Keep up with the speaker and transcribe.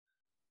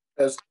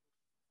Yes.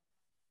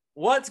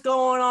 What's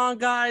going on,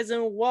 guys,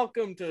 and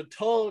welcome to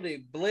Totally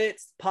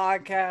Blitz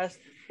Podcast.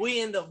 We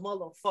in the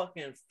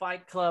motherfucking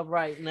Fight Club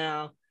right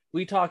now.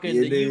 We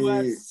talking the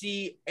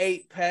UFC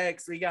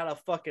Apex. We got a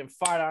fucking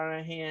fight on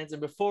our hands.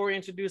 And before we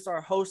introduce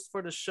our host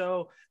for the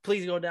show,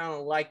 please go down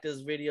and like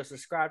this video,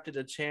 subscribe to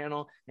the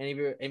channel, and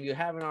if you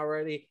haven't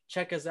already,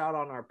 check us out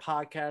on our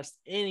podcast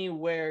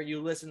anywhere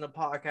you listen to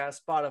podcasts: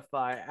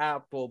 Spotify,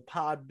 Apple,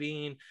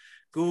 Podbean,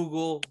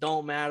 Google.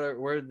 Don't matter.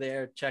 We're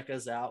there. Check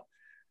us out.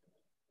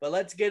 But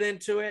let's get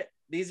into it.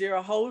 These are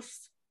your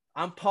hosts.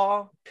 I'm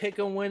Paul, Pick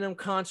 'em, Win 'em,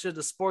 Concha,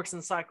 the sports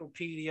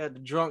encyclopedia, the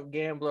drunk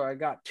gambler. I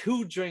got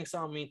 2 drinks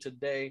on me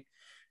today.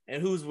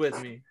 And who's with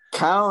me?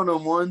 Count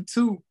them, 1,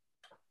 2.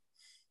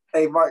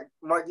 Hey, Mark,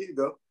 you can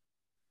go.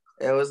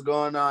 Hey, what's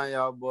going on,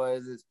 y'all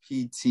boys? It's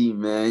PT,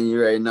 man.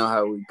 You already know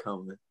how we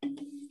coming.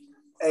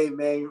 Hey,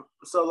 man.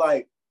 So,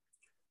 like,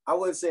 I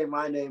wouldn't say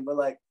my name, but,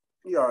 like,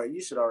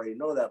 you should already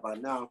know that by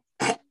now.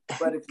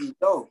 But if you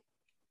don't,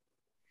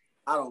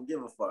 I don't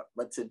give a fuck.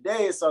 But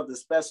today is something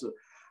special.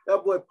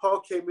 That boy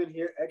Paul came in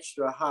here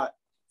extra hot.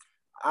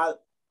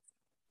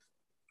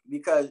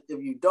 Because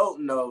if you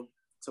don't know,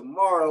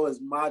 tomorrow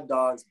is my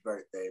dog's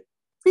birthday.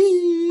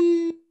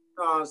 You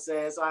know what I'm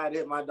saying? So I had to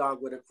hit my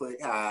dog with a quick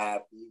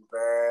happy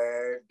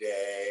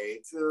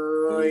birthday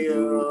to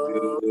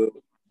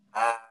you.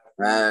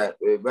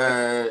 Happy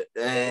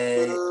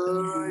birthday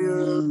to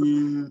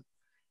you.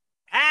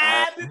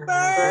 Happy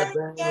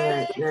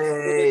birthday,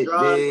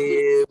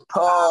 dear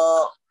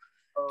Paul.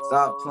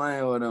 Stop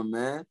playing with him,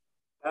 man.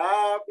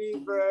 Happy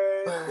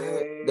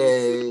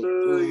birthday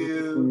to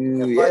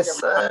you. Yes,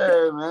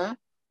 sir, man.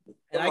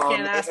 And I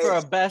can't ask for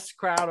a best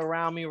crowd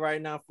around me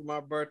right now for my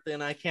birthday,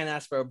 and I can't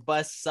ask for a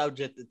best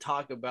subject to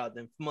talk about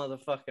than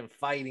motherfucking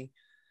fighting.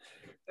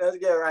 Let's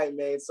get right,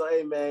 man. So,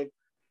 hey, man,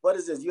 what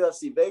is this,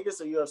 UFC Vegas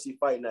or UFC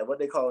Fight Night? What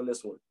they calling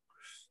this one?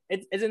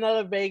 It's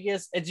another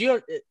Vegas.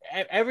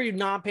 Every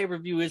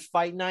non-pay-per-view is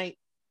Fight Night,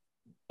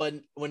 but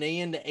when they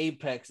end the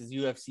Apex, is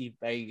UFC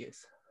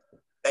Vegas.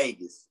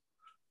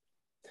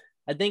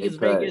 I think it's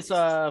Vegas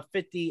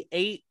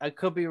 58. I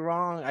could be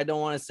wrong. I don't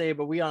want to say,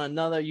 but we on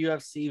another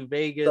UFC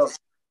Vegas.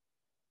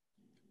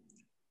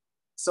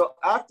 So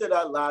after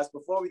that last,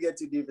 before we get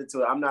too deep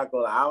into it, I'm not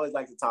gonna lie, I always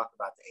like to talk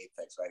about the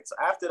Apex, right? So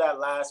after that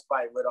last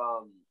fight with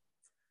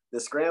the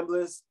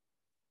Scramblers,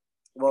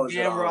 what was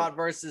Gamrot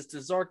versus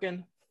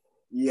Tzorkin.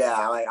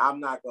 Yeah, like,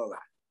 I'm not gonna lie.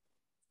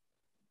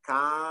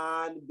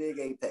 Kind of big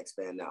Apex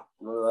fan now.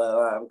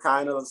 I'm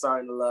kind of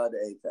starting to love the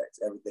Apex,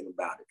 everything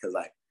about it, because,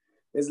 like,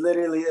 it's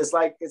literally, it's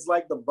like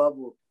the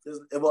bubble.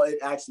 Well, it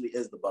actually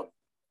is the bubble,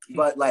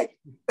 but, like,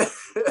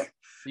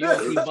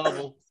 UFC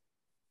bubble.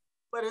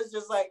 But it's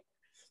just like,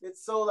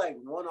 it's so, like,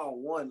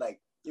 one-on-one.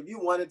 Like, if you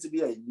wanted to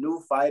be a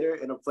new fighter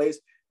in a place,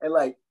 and,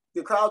 like,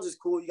 the crowd's is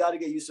cool, you got to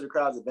get used to the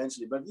crowds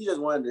eventually. But if you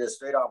just wanted to just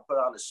straight out put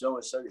on a show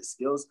and show your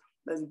skills,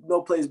 there's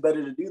no place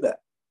better to do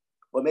that.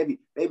 Well, maybe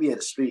in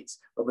the streets.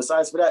 But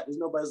besides for that, there's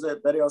nobody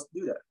better else to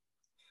do that.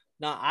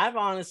 Now, I've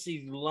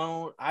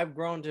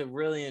grown to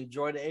really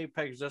enjoy the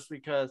Apex just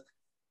because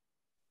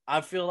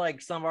I feel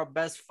like some of our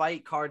best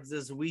fight cards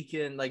this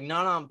weekend, like,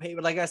 not on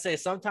paper. Like I say,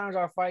 sometimes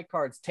our fight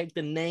cards take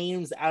the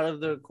names out of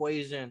the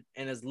equation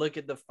and just look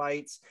at the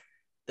fights.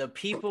 The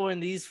people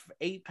in these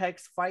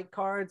Apex fight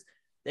cards,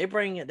 they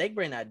bring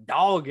that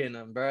dog in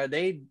them, bro.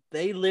 They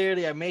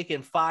literally are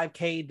making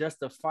 $5K just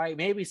to fight.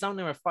 Maybe some of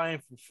them are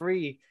fighting for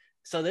free.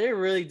 So they're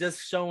really just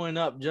showing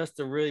up just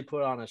to really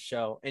put on a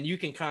show. And you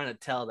can kind of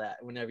tell that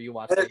whenever you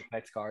watch the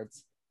Apex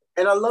cards.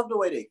 And I love the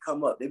way they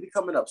come up. They be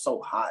coming up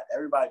so hot.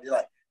 Everybody,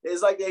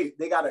 it's like they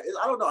got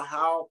I don't know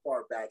how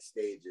far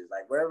backstage is.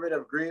 Like, wherever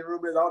the green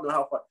room is, I don't know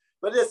how far.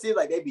 But it seems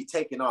like they be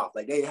taking off.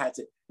 Like, they had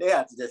to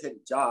just hit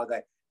the jog.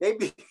 Like, they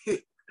be...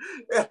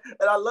 And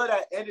I love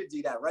that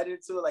energy that right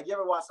into it. Like, you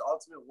ever watch The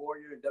Ultimate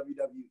Warrior in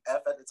WWF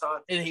at the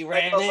time? And he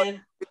ran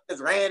in. He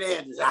just ran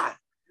in. Just,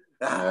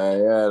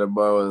 Yeah, the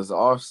boy was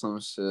awesome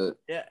shit.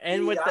 Yeah,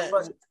 and with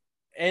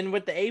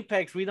the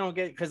Apex, we don't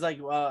get, because, like,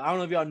 I don't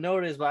know if y'all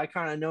noticed, but I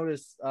kind of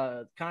noticed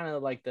kind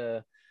of like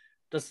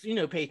just,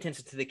 pay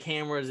attention to the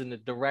cameras and the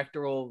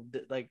directorial,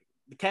 like,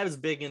 Kev's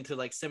big into,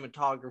 like,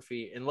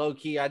 cinematography, and low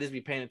key I just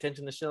be paying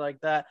attention to shit like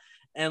that.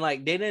 And,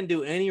 like, they didn't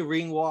do any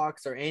ring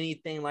walks or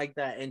anything like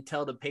that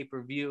until the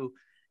pay-per-view,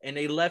 and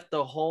they left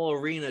the whole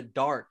arena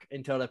dark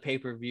until the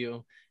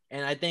pay-per-view.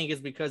 And I think it's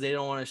because they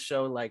don't want to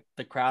show, like,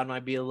 the crowd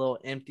might be a little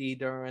empty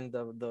during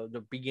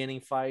the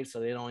beginning fight,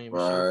 so they don't even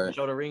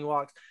show the ring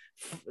walks.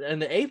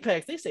 And the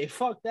Apex, they say,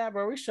 fuck that,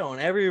 bro. We're showing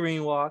every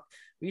ring walk.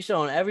 We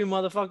showing every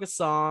motherfucking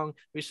song.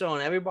 We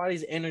showing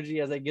everybody's energy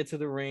as they get to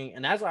the ring.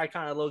 And that's why I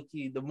kind of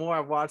low-key, the more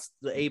I watched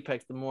the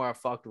Apex, the more I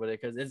fucked with it,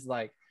 because it's,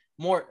 like,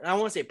 more, I don't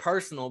want to say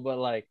personal, but,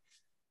 like,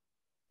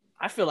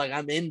 I feel like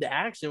I'm in the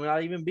action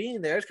without even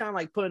being there. It's kind of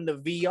like putting the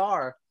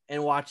VR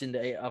and watching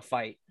a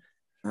fight.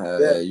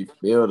 Yeah, you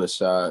feel the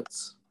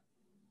shots.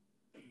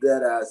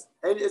 Dead ass.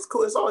 And it's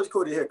cool. It's always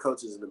cool to hear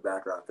coaches in the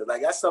background, because,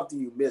 like, that's something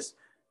you miss.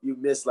 You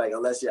miss, like,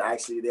 unless you're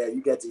actually there,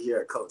 you get to hear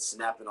a coach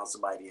snapping on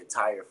somebody the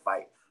entire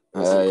fight.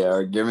 Yeah,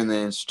 or giving the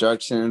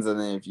instructions, and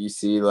then if you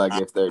see like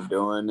if they're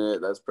doing it,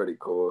 that's pretty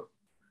cool.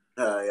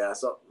 Yeah.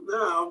 So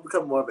no, I'm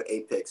becoming more of an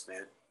Apex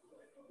fan.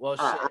 Well,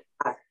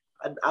 shit.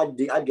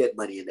 I get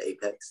money in the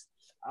Apex.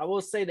 I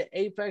will say the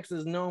Apex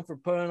is known for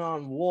putting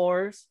on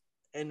wars,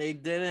 and they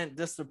didn't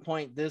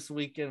disappoint this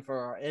weekend for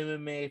our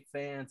MMA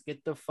fans.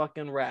 Get the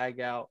fucking rag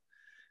out.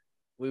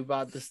 We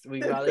about to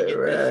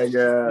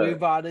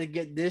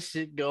get this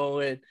shit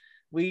going.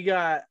 We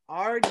got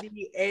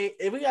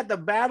RDA. We got the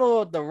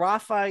battle of the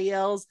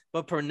Rafaels,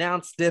 but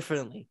pronounced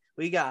differently.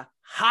 We got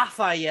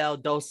Rafael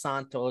dos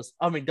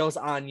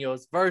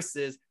Anjos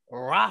versus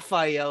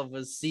Rafael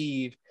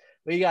Vasiv.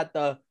 We got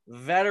the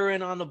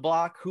veteran on the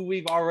block who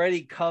we've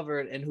already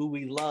covered and who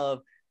we love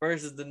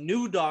versus the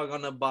new dog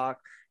on the block.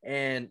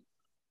 And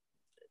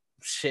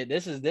shit,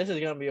 this is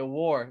gonna be a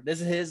war. This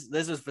is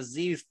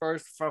Vaziv's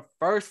first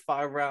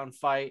 5-round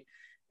fight,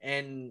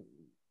 and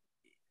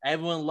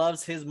everyone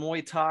loves his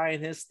Muay Thai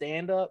and his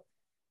stand-up.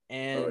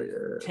 And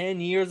 10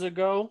 years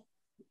ago,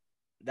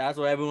 that's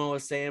what everyone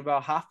was saying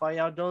about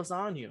Rafael dos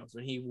Anjos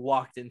when he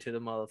walked into the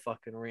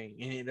motherfucking ring.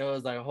 And it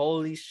was like,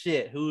 holy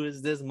shit, who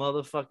is this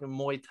motherfucking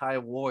Muay Thai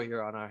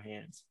warrior on our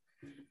hands?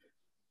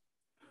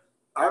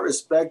 I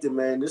respect it,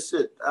 man. This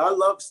shit, I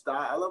love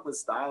style. I love when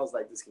styles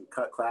like this can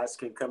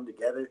come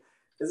together.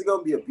 This is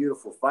gonna be a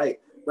beautiful fight.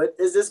 But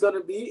is this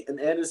gonna be an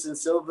Anderson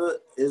Silva,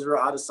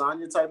 Israel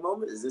Adesanya type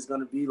moment? Is this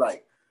gonna be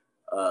like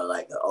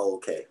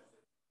okay,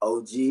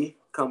 OG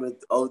coming,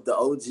 the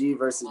OG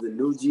versus the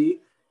new G,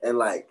 and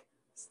like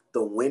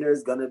the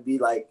winner's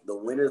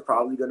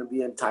probably gonna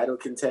be in title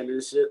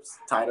contenderships,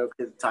 title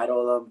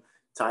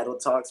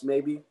talks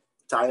maybe,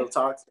 title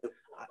talks.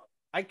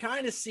 I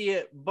kind of see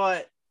it,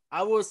 but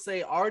I will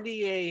say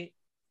RDA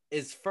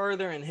is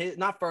further in his,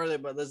 not further,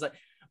 but there's like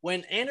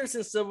when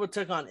Anderson Silva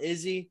took on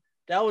Izzy,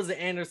 that was the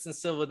Anderson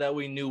Silva that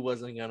we knew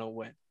wasn't gonna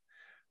win.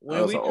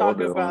 When we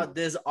talk about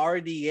this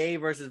RDA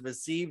versus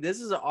Vasiv,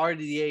 this is an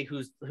RDA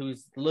who's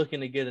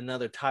looking to get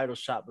another title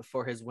shot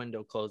before his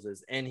window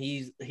closes, and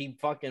he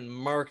fucking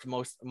murked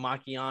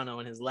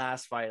Macchiano in his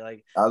last fight.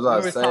 Like I was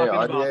about to say,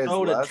 talking about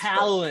throw the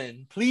towel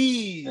in,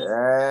 please.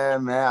 Yeah,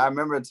 man, I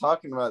remember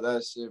talking about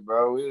that shit,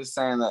 bro. We were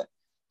saying that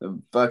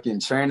the fucking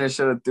trainer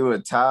should have threw a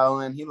towel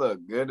in. He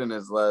looked good in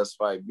his last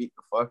fight, beat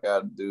the fuck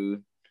out of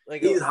dude.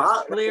 Like he's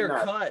hot, clear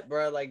cut,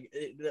 bro. Like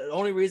the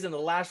only reason the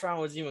last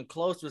round was even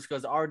close was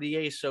because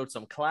RDA showed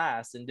some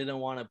class and didn't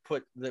want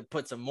to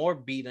put some more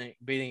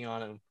beating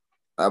on him.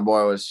 That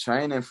boy was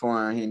training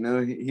for him. He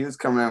knew he was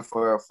coming in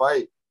for a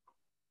fight.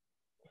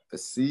 To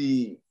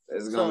see,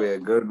 it's gonna be a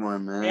good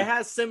one, man. It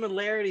has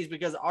similarities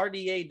because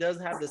RDA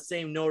doesn't have the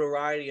same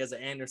notoriety as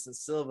Anderson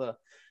Silva,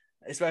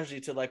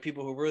 especially to like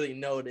people who really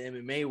know the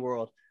MMA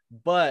world,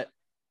 but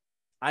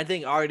I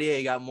think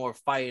RDA got more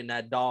fight in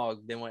that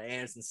dog than what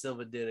Anderson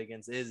Silva did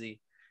against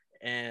Izzy.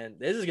 And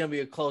this is going to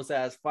be a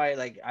close-ass fight.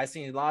 Like, I've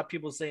seen a lot of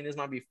people saying this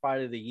might be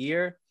fight of the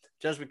year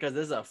just because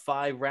this is a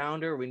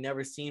 5-rounder. We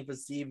never seen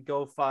Vasiv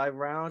go 5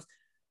 rounds.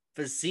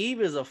 Vasiv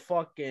is a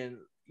fucking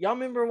 – y'all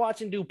remember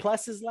watching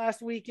Duplessis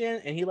last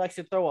weekend? And he likes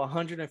to throw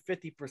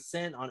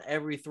 150% on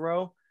every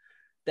throw.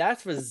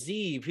 That's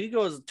Vasiv. He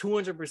goes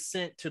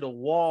 200% to the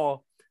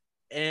wall.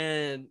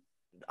 And –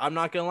 I'm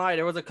not gonna lie,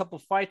 there was a couple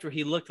fights where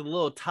he looked a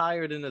little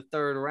tired in the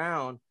 3rd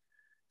round.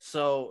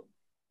 So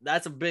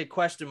that's a big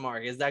question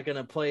mark. Is that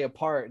gonna play a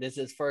part? This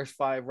is his first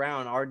 5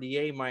 round.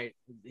 RDA might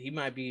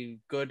be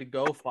good to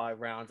go 5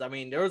 rounds. I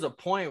mean, there was a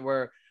point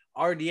where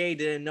RDA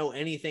didn't know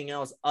anything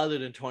else other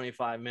than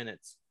 25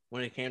 minutes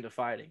when it came to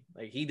fighting.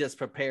 Like he just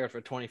prepared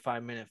for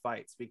 25-minute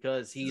fights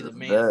because he's a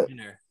man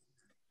winner.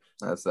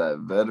 That's that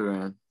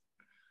veteran.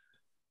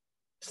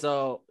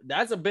 So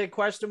that's a big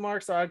question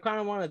mark. So I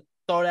kind of want to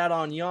throw that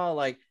on y'all.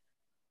 Like,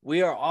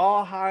 we are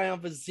all high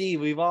on Vasiv.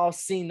 We've all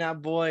seen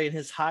that boy in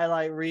his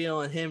highlight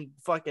reel and him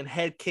fucking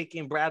head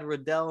kicking Brad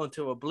Riddell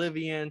into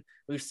oblivion.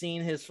 We've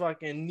seen his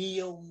fucking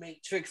Neo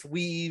Matrix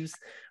weaves.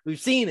 We've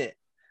seen it.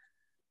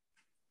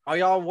 Are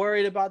y'all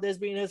worried about this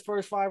being his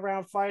first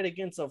 5-round fight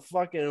against a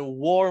fucking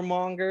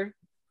warmonger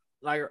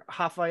like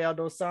Rafael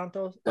dos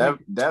Santos?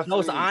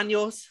 Dos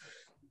Anjos?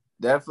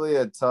 Definitely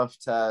a tough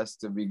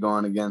task to be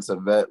going against a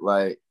vet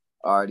like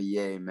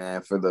RDA,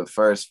 man, for the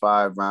first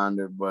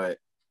 5-rounder, but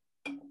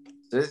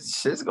this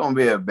shit's gonna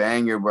be a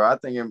banger, bro. I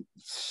think do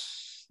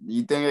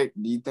you think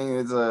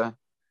it's a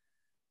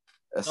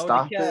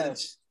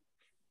stoppage?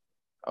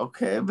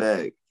 Okay,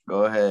 bet.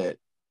 Go ahead.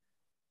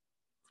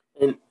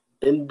 And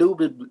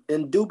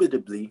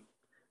indubitably,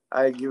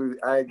 I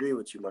agree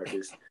with you,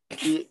 Marcus.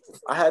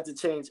 I had to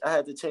change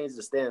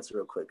the stance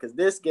real quick because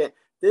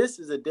this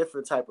is a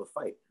different type of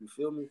fight. You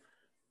feel me?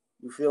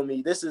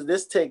 This is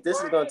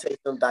gonna take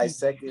some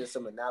dissecting and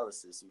some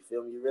analysis. You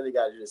feel me? You really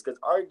gotta do this because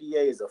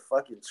RDA is a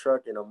fucking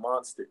truck and a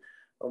monster.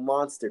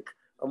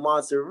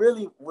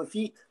 Really, what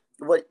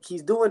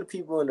he's doing to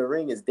people in the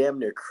ring is damn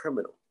near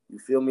criminal. You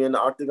feel me, in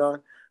the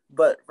octagon?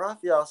 But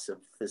Rafael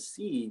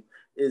Vasiv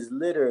is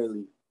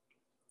literally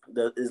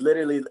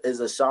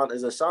a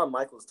Shawn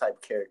Michaels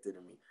type character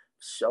to me.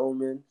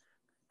 Showman,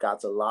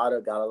 got a lot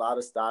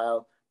of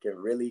style. can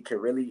really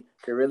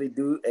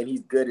do, and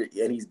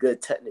he's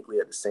good technically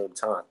at the same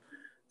time.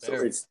 So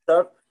Very. it's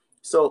tough.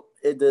 So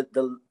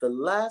the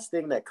last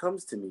thing that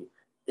comes to me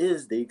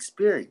is the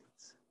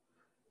experience.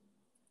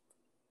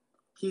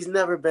 He's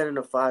never been in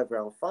a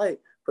 5-round fight,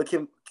 but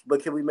can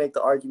we make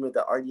the argument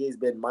that RDA's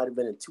might have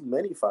been in too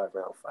many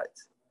 5-round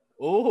fights?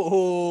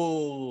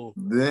 Oh,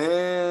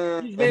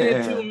 Damn. he's been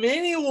in too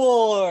many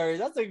wars.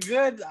 That's a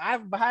good. I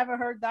haven't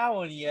heard that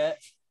one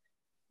yet.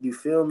 You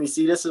feel me?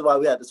 See, this is why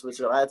we had to switch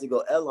up. I had to go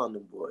L on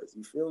them boys.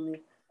 You feel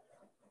me?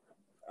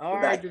 All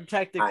right,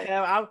 Detective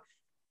Kev.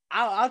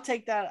 I'll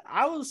take that.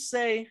 I will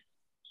say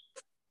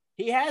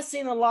he has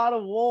seen a lot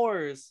of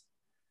wars,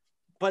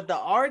 but the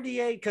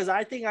RDA, because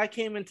I think I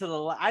came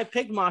into I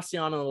picked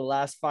Marciano in the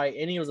last fight,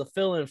 and he was a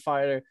fill-in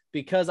fighter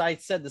because I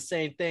said the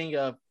same thing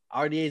of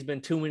RDA's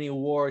been too many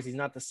wars. He's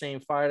not the same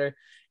fighter,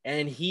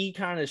 and he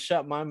kind of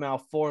shut my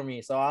mouth for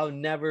me. So I'll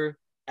never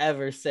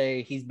ever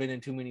say he's been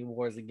in too many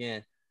wars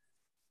again.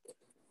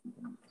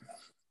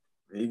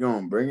 He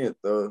gonna bring it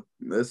though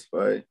this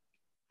fight.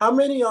 How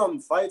many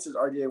fights has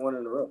RDA won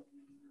in a row?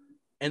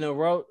 In a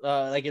row,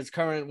 like his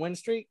current win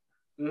streak.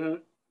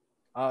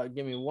 Mm-hmm.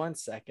 Give me 1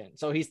 second.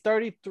 So he's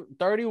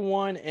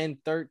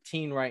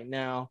 31-13 right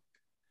now.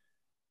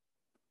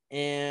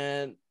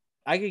 And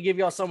I could give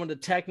y'all some of the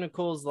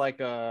technicals like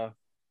a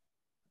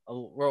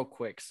real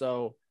quick.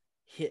 So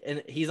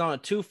he's on a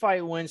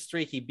 2-fight win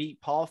streak. He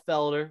beat Paul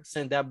Felder,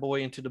 sent that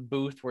boy into the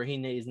booth where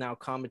he is now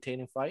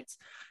commentating fights.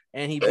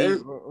 And he beat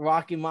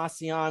Rocky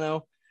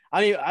Marciano.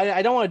 I mean,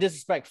 I don't want to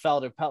disrespect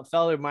Felder.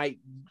 Felder might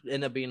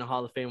end up being a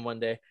Hall of Fame one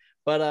day.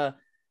 But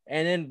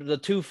and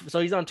then so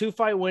he's on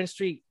 2-fight win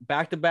streak,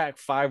 back-to-back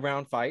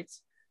 5-round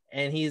fights.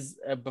 And he's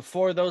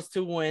before those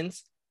 2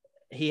 wins,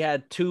 he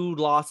had 2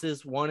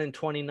 losses, one in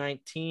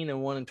 2019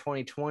 and one in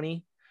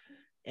 2020.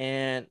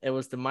 And it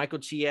was to Michael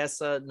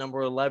Chiesa,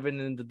 number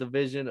 11 in the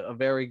division, a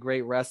very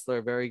great wrestler,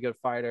 a very good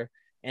fighter,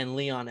 and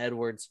Leon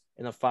Edwards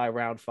in a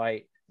 5-round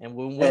fight. And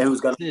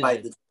who's gonna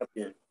fight the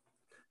champion?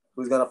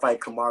 Who's gonna fight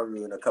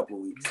Kamaru in a couple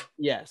of weeks?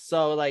 Yeah,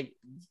 so like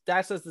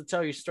that's just to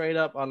tell you straight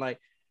up on like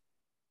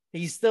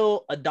he's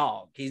still a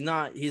dog. He's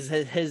not. He's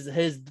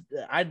his.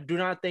 I do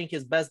not think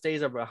his best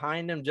days are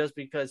behind him just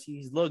because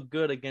he's looked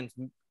good against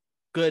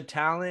good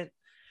talent.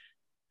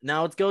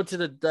 Now let's go to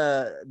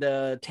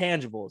the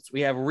tangibles.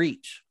 We have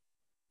reach.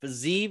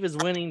 Fiziev is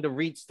winning the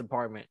reach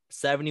department,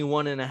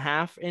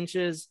 71.5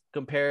 inches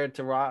compared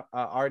to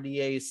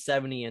RDA's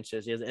 70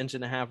 inches. He has 1.5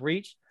 inches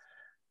reach.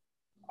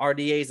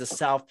 RDA is a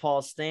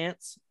southpaw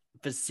stance.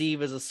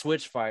 Fiziev is a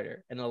switch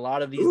fighter, and a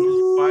lot of these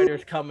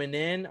fighters coming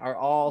in are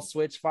all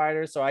switch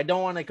fighters. So I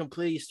don't want to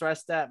completely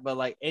stress that, but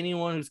like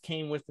anyone who's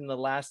came within the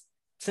last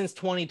since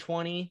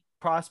 2020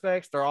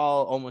 prospects, they're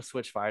all almost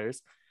switch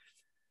fighters.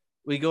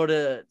 We go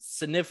to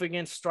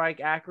significant strike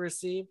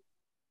accuracy.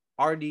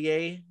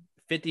 RDA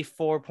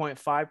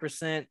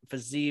 54.5%,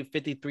 Fiziev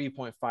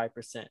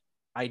 53.5%,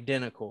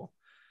 identical.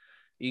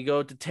 You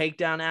go to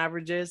takedown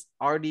averages.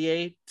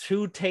 RDA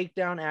 2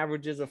 takedown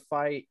averages a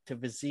fight to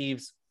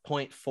Fiziev's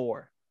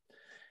 0.4.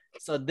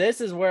 So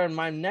this is where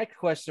my next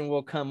question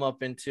will come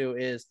up into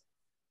is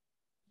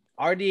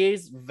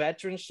RDA's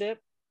veteranship.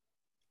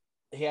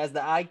 He has the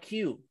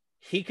IQ.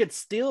 He could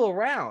steal a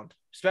round,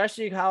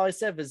 especially how I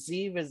said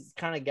Fiziev has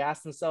kind of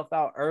gassed himself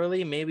out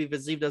early. Maybe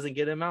Fiziev doesn't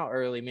get him out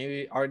early.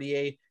 Maybe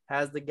RDA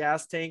has the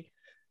gas tank.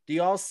 Do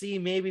y'all see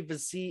maybe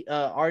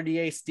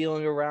RDA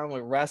stealing around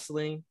with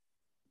wrestling?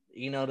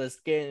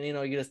 Just getting,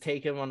 you just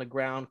take him on the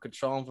ground,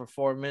 control him for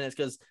 4 minutes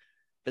because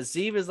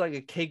Fiziev is like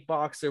a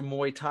kickboxer,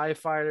 Muay Thai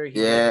fighter.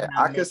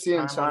 I could see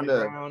him trying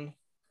to.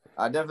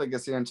 I definitely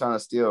could see him trying to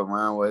steal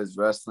around with his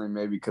wrestling,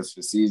 maybe because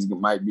Fiziev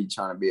might be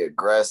trying to be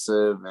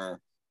aggressive and.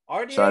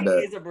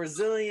 RDA is a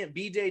Brazilian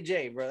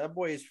BJJ, bro. That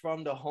boy is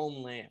from the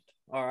homeland.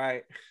 All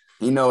right.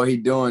 You know what he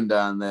doing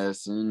down there,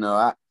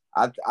 so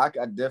I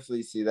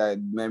definitely see that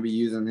maybe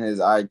using his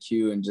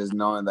IQ and just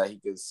knowing that he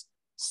could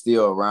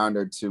steal a round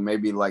or two,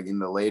 maybe like in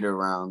the later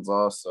rounds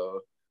also.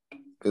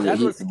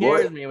 That's what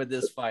scares me with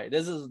this fight.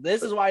 This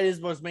is why this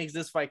what makes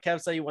this fight. Kev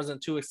said he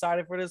wasn't too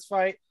excited for this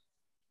fight.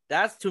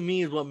 That's to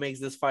me is what makes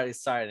this fight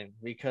exciting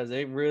because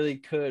it really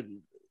could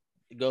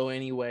go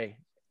any way.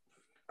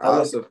 I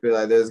also feel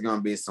like there's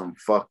gonna be some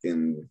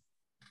fucking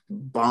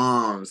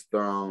bombs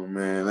thrown,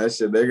 man. That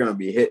shit, they're gonna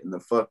be hitting the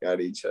fuck out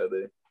of each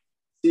other.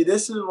 See,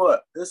 this is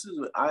what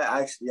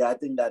I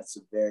think that's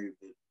a very,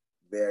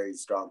 very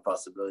strong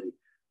possibility.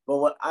 But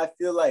what I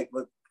feel like,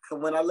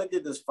 when I look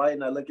at this fight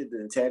and I look at the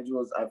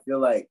intangibles, I feel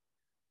like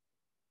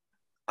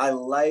I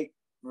like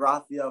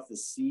Rafael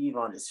Fiziev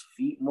on his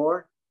feet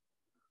more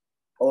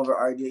over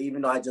RDA,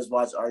 even though I just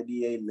watched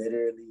RDA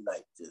literally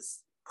like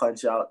just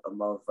punch out a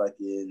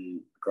motherfucking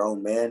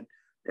grown man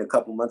a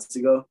couple months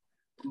ago.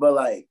 But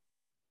like,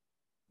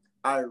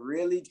 I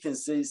really can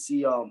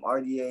see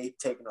RDA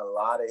taking a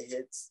lot of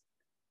hits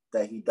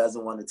that he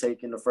doesn't want to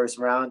take in the first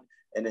round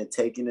and then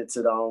taking it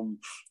to the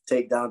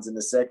takedowns in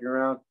the second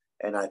round.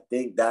 And I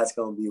think that's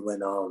going to be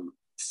when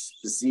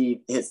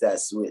Fiziev hits that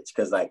switch.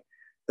 Because like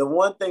the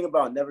one thing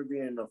about never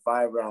being in a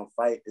 5-round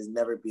fight is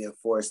never being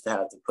forced to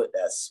have to put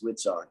that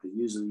switch on, because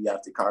usually you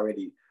have to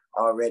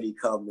already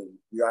come and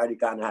you already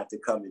kind of have to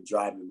come in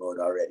driving mode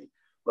already.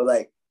 But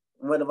like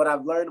what I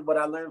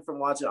learned from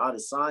watching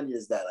Adesanya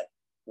is that like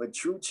when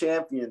true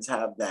champions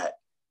have that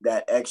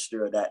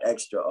extra,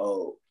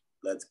 oh,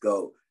 let's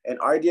go. And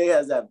RDA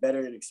has that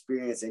veteran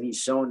experience, and he's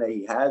shown that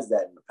he has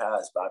that in the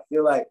past. But I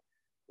feel like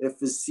if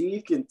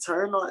Fiziev can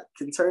turn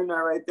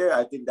that right there,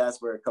 I think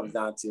that's where it comes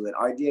down to. And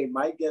RDA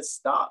might get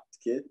stopped,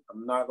 kid.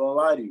 I'm not gonna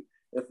lie to you.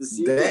 If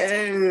Fiziev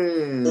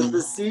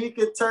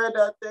can turn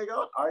that thing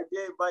on,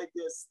 RDA might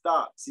get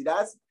stopped. See,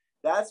 that's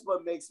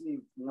what makes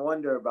me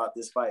wonder about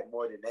this fight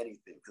more than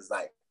anything. Because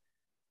like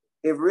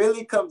it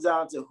really comes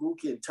down to who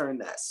can turn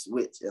that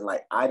switch. And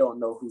like I don't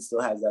know who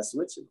still has that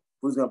switch.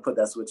 Who's gonna put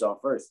that switch on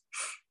first?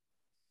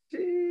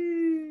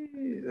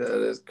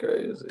 That is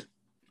crazy.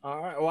 All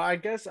right. Well, I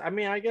guess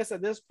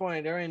at this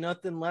point there ain't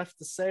nothing left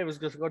to say. Let's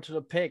just go to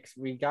the picks.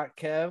 We got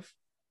Kev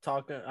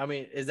talking. I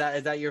mean, is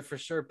that your for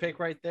sure pick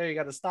right there? You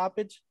got a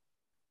stoppage?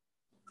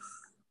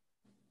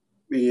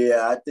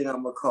 Yeah, I think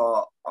I'm gonna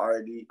call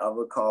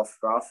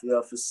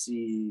Rafael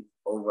Fiziev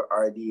over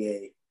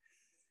RDA,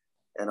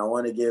 and I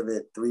want to give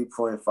it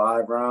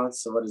 3.5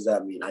 rounds. So what does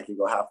that mean? I can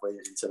go halfway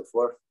into the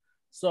fourth.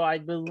 So I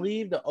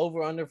believe the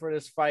over under for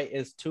this fight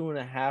is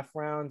 2.5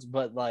 rounds,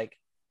 but like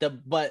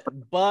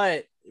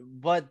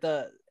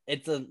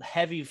it's a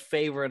heavy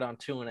favorite on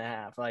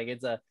 2.5. Like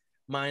it's a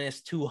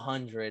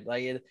 -200.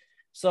 Like it.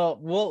 So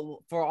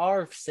we'll, for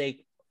our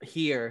sake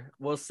here,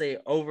 we'll say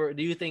over.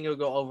 Do you think it'll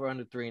go over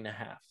under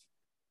 3.5?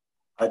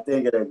 I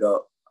think it'll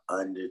go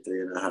under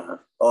 3.5.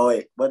 Oh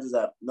wait, what does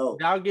that? No,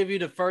 I'll give you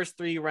the first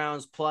 3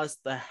 rounds plus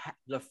the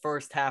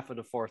first half of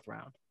the fourth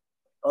round.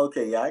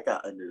 Okay, yeah, I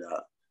got under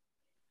that.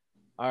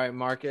 All right,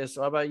 Marcus.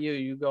 What about you?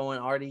 You going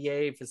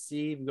RDA,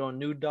 Fiziev, you going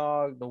New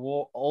Dog, the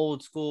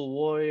old school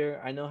warrior?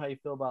 I know how you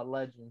feel about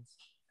legends.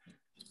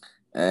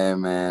 Hey,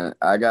 man,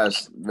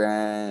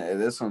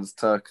 this one's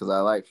tough because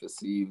I like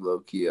Fiziev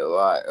low-key a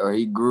lot. Or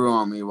he grew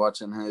on me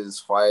watching his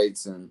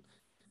fights and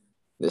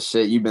the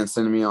shit you've been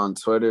sending me on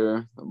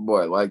Twitter.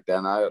 Boy, I like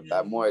that. And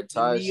that Muay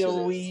Thai shit.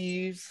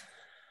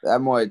 That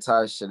Muay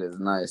Thai shit is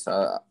nice.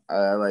 I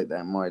like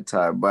that Muay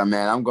Thai. But,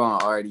 man, I'm going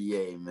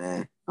RDA,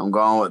 man. I'm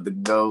going with the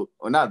GOAT.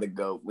 Well, not the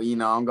GOAT, but,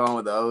 I'm going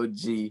with the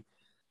OG.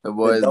 The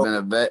boy's been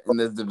a vet in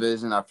this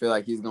division. I feel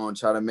like he's going to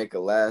try to make a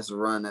last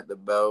run at the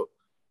belt,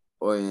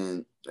 or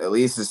at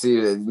least to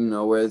see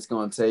that, where it's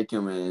going to take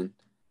him. And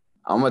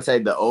I'm going to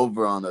take the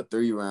over on the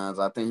 3 rounds.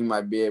 I think he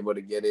might be able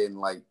to get in,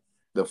 like,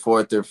 the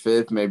 4th or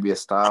 5th, maybe a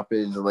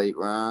stoppage, late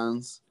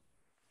rounds.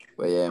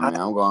 But, yeah, man,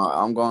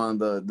 I'm going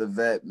the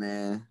vet,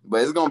 man.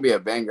 But it's going to be a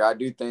banger. I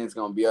do think it's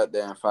going to be up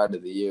there in Fight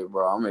of the Year,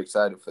 bro. I'm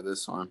excited for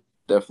this one.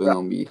 Definitely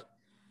going to be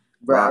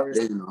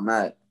on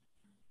that.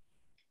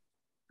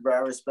 Bro, I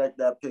respect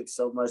that pick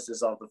so much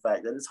just off the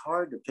fact that it's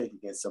hard to pick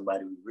against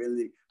somebody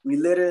we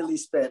literally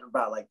spent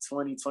about like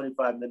 20,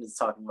 25 minutes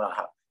talking about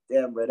how,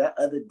 damn, bro, that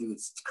other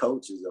dude's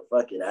coach is a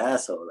fucking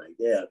asshole. Like,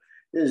 damn,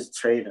 this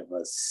trainer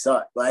must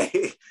suck.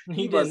 Like,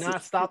 he did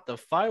not stop the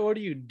fight. What are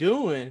you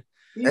doing?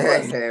 He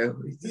must have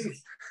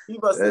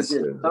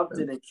did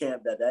something in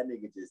camp that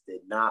nigga just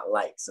did not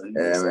like. So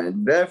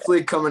man,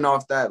 definitely coming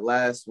off that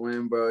last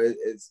win, bro.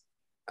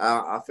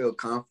 I feel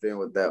confident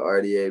with that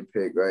RDA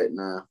pick right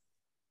now.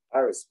 I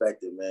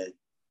respect it, man.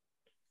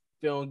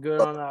 Feeling good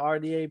on the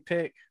RDA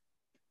pick.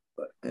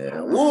 But,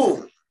 yeah.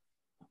 Woo!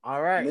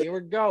 All right, here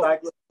we go.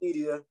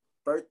 Encyclopedia,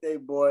 birthday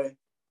boy.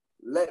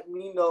 Let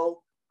me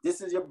know.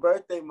 This is your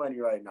birthday money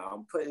right now.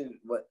 I'm putting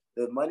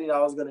the money that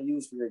I was gonna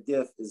use for your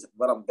gift is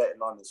what I'm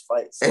betting on this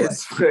fight. So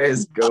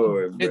it's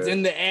going, it's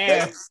in the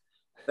air.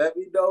 Let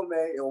me know,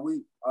 man.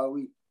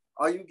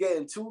 Are you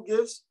getting 2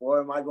 gifts or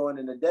am I going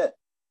into debt?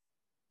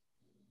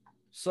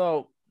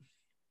 So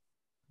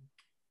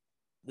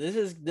this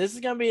is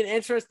gonna be an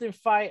interesting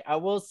fight. I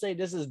will say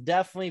this is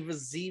definitely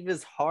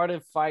Fiziev's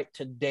hardest fight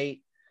to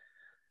date.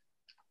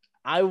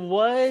 I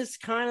was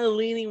kind of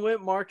leaning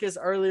with Marcus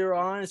earlier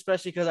on,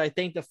 especially because I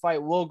think the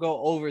fight will go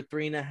over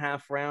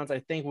 3.5 rounds. I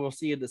think we'll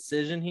see a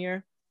decision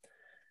here.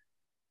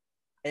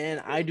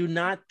 And I do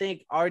not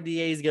think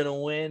RDA is going to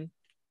win.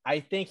 I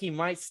think he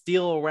might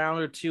steal a round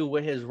or 2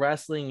 with his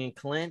wrestling and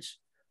clinch.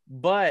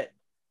 But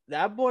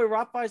that boy,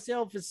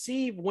 Rafael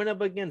Fiziev, went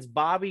up against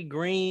Bobby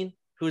Green,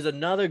 who's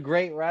another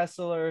great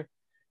wrestler.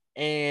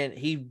 And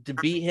he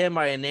beat him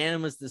by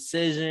unanimous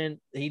decision.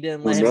 He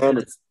didn't let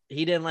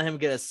him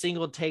get a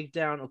single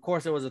takedown. Of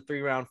course, it was a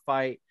 3-round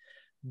fight,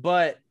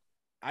 but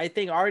I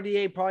think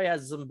RDA probably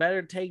has some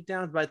better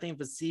takedowns. But I think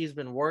Fiziev's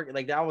been working.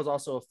 Like that was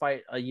also a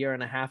fight a year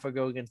and a half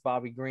ago against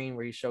Bobby Green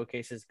where he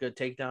showcased his good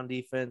takedown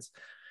defense.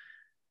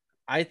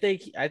 I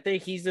think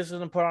he's just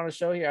going to put on a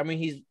show here. I mean,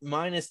 he's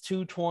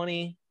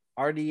 -220.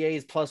 RDA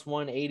is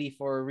 +180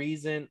 for a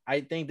reason. I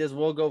think this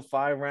will go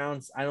 5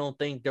 rounds. I don't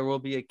think there will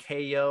be a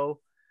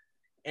KO.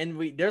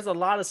 And there's a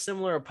lot of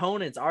similar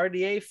opponents.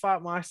 RDA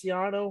fought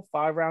Marciano,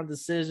 5-round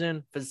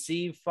decision.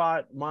 Fiziev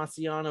fought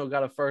Marciano,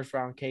 got a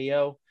 1st-round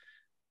KO.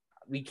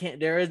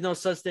 There is no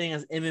such thing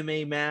as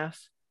MMA math.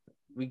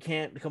 we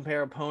can't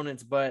compare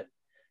opponents, but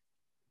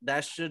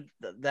that should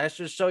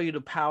show you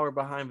the power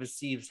behind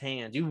Vasiv's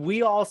hands.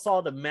 We all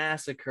saw the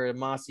massacre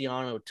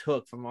Marciano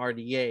took from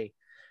RDA.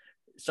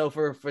 So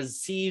for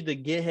Steve to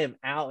get him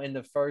out in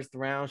the first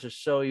round should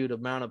show you the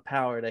amount of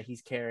power that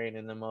he's carrying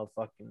in the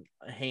motherfucking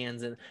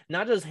hands, and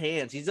not just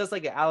hands. He's just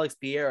like an Alex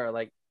Pereira.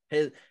 Like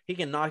he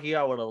can knock you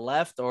out with a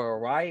left or a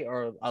right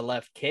or a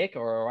left kick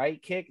or a right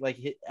kick. Like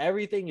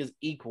everything is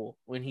equal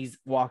when he's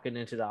walking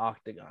into the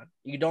octagon.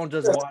 You don't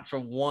just watch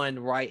from one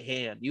right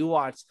hand. You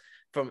watch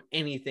from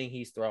anything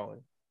he's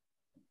throwing.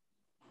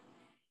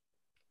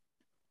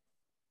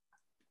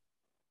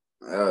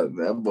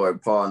 That boy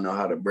Paul know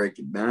how to break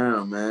it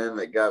down, man.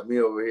 That got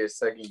me over here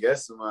second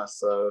guessing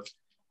myself.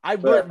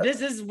 But this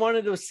is one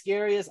of the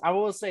scariest. I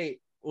will say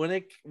when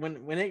it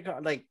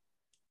like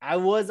I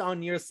was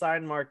on your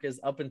side, Marcus,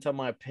 up until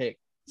my pick.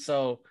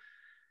 So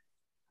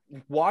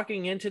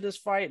walking into this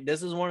fight,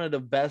 this is one of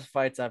the best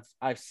fights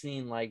I've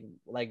seen like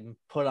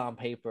put on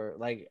paper.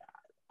 Like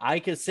I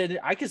could sit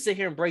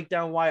here and break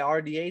down why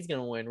RDA is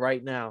gonna win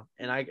right now,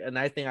 and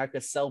I think I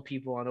could sell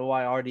people on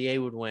why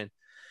RDA would win,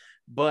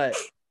 but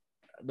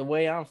the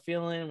way I'm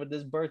feeling with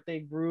this birthday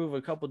groove,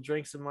 a couple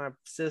drinks in my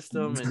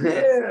system,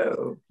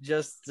 and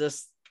just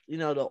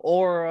the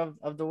aura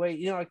of the way,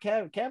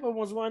 Kevin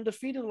was one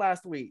defeated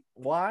last week.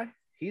 Why?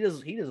 He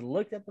just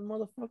looked at the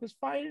motherfuckers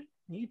fighting.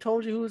 He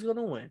told you who was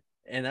gonna win,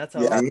 and that's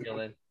how I'm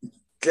feeling.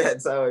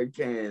 That's how it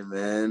came,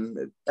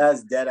 man.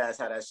 That's dead ass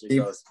how that shit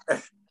goes.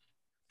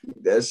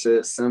 That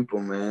shit's simple,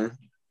 man.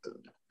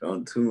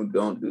 Don't do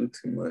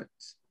too much.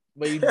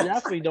 But you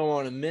definitely don't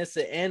want to miss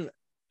it, and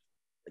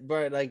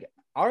but like.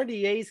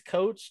 RDA's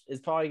coach is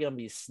probably going to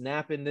be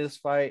snapping this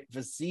fight.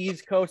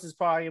 Vasiv's coach is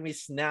probably going to be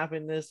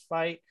snapping this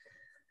fight.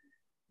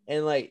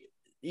 And, like,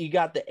 you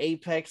got the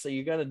Apex, so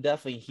you're going to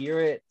definitely hear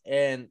it.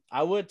 And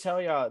I would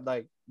tell y'all,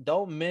 like,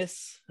 don't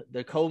miss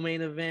the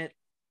co-main event.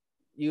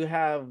 You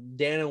have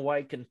Dana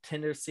White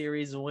Contender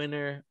Series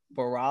winner,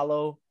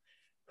 Barallo,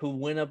 who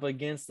went up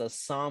against the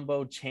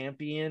Sambo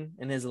champion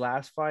in his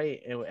last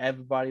fight. And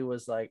everybody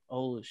was like,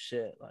 oh,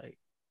 shit, like,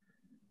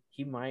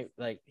 he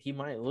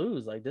might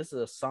lose. Like, this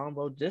is a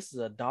Sambo, this is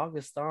a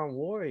Dagestan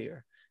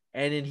warrior.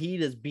 And then he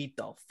just beat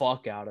the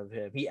fuck out of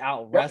him. He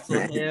out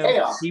wrestled him.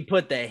 Yeah. He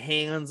put the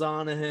hands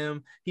on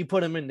him. He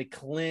put him in the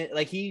clinch.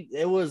 Like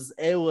it was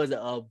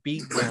a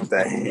beat down.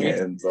 The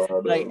hands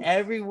on like him.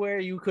 Everywhere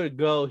you could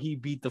go, he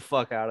beat the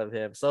fuck out of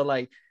him. So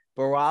like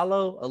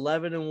Barallo,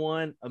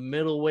 11-1, a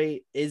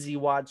middleweight. Izzy,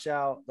 watch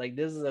out. Like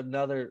this is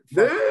another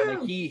fight.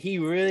 Like he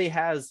really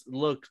has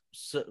looked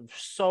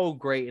so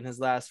great in his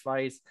last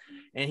fights.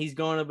 And he's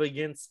going up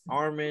against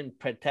Armen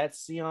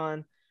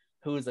Petetzian,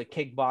 who is a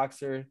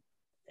kickboxer.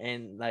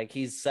 And like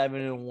he's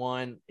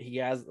 7-1. He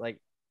has like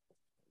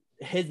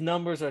his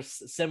numbers are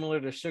similar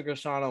to Sugar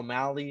Sean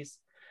O'Malley's.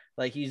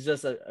 Like he's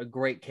just a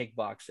great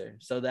kickboxer.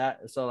 So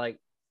like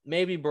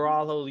maybe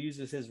Barallo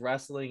uses his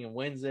wrestling and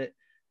wins it.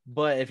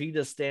 But if he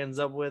just stands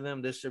up with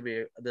him, this should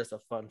be just a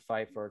fun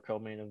fight for a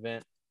co-main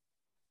event.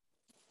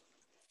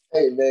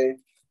 Hey man,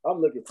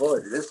 I'm looking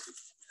forward to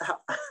this.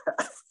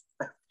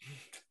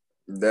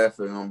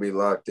 Definitely gonna be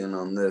locked in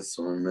on this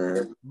one,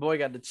 man. Boy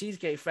got the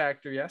Cheesecake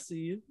Factory. I see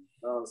you.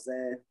 You know what I'm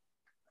saying?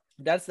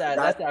 That's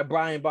that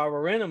Brian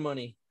Barberena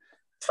money.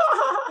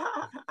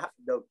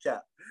 No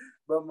cap.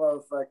 But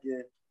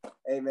motherfucking,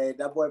 hey man,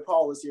 that boy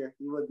Paul was here.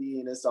 He would be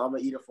in this, so I'm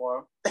gonna eat it for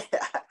him.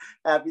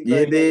 Happy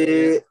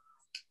birthday.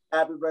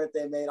 Happy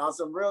birthday, man. On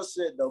some real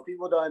shit though.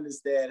 People don't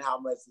understand how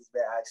much this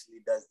man actually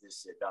does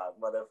this shit, dog.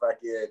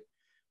 Motherfucking,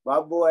 my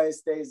boy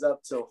stays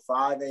up till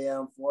 5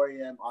 a.m., 4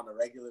 a.m. on a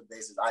regular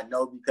basis. I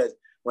know because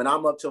when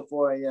I'm up till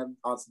 4 a.m.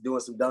 on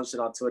doing some dumb shit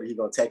on Twitter, he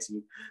gonna text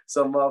me.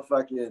 So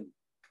motherfucking,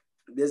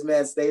 this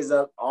man stays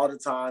up all the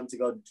time to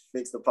go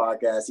fix the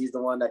podcast. He's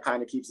the one that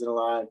kind of keeps it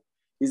alive.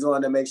 He's the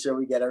one that makes sure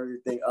we get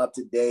everything up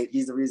to date.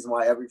 He's the reason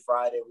why every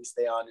Friday we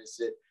stay on this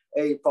shit.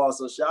 Hey, Paul,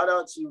 so shout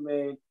out to you,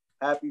 man.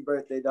 Happy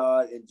birthday,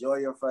 dog. Enjoy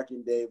your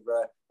fucking day,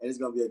 bro. And it's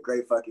going to be a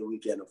great fucking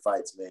weekend of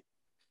fights, man.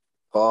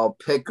 Paul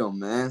Pick'em,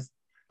 man.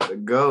 The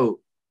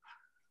GOAT.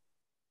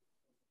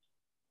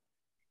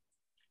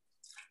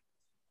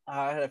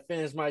 I had to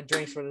finish my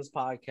drinks for this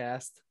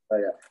podcast. Oh,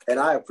 yeah.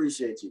 And I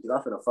appreciate you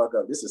because I'm finna fuck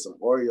up. This is some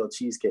Oreo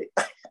cheesecake.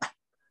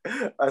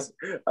 I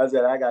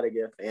said, I got to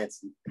get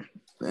fancy.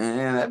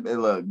 Man, that bit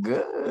look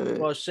good.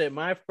 Well, shit,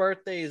 my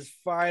birthday is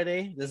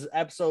Friday. This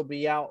episode will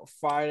be out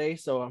Friday,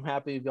 so I'm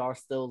happy if y'all are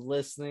still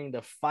listening.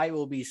 The fight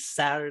will be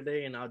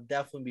Saturday, and I'll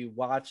definitely be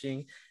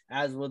watching,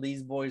 as will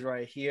these boys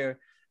right here.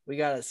 We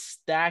got a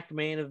stacked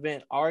main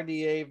event,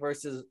 RDA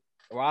versus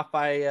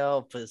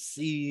Rafael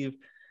Fasiv.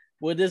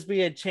 Would this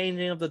be a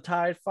changing of the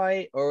tide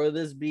fight, or will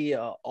this be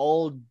an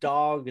old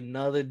dog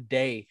another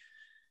day?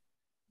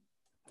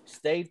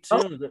 Stay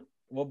tuned.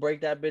 We'll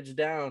break that bitch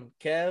down.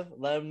 Kev,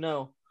 let him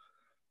know.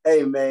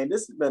 Hey, man,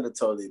 this has been a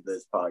Totally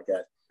Bliss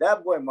podcast.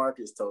 That boy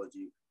Marcus told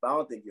you, but I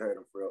don't think you heard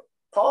him for real.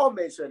 Paul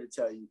made sure to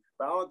tell you,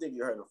 but I don't think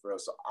you heard him for real.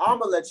 So I'm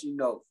going to let you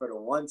know for the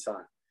one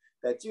time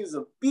that you's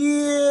a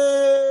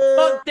bitch.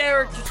 Fuck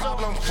Derek.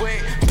 Problem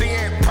with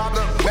being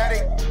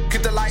problematic.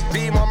 Get the light. like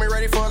beam on me,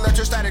 ready for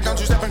electrostatic. Don't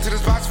you step into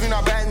this box if you're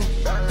not batting.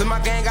 Then my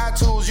gang got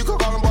tools, you could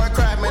call them boy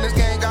crap, man. This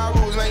gang got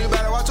rules, man. You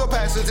better watch your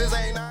passes. This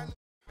ain't nothing.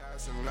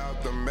 Passing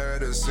out the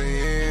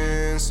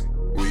medicines.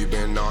 We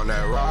been on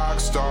that rock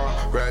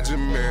star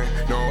regimen,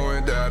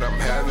 knowing that I'm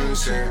heaven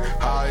sent,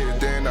 higher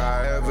than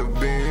I ever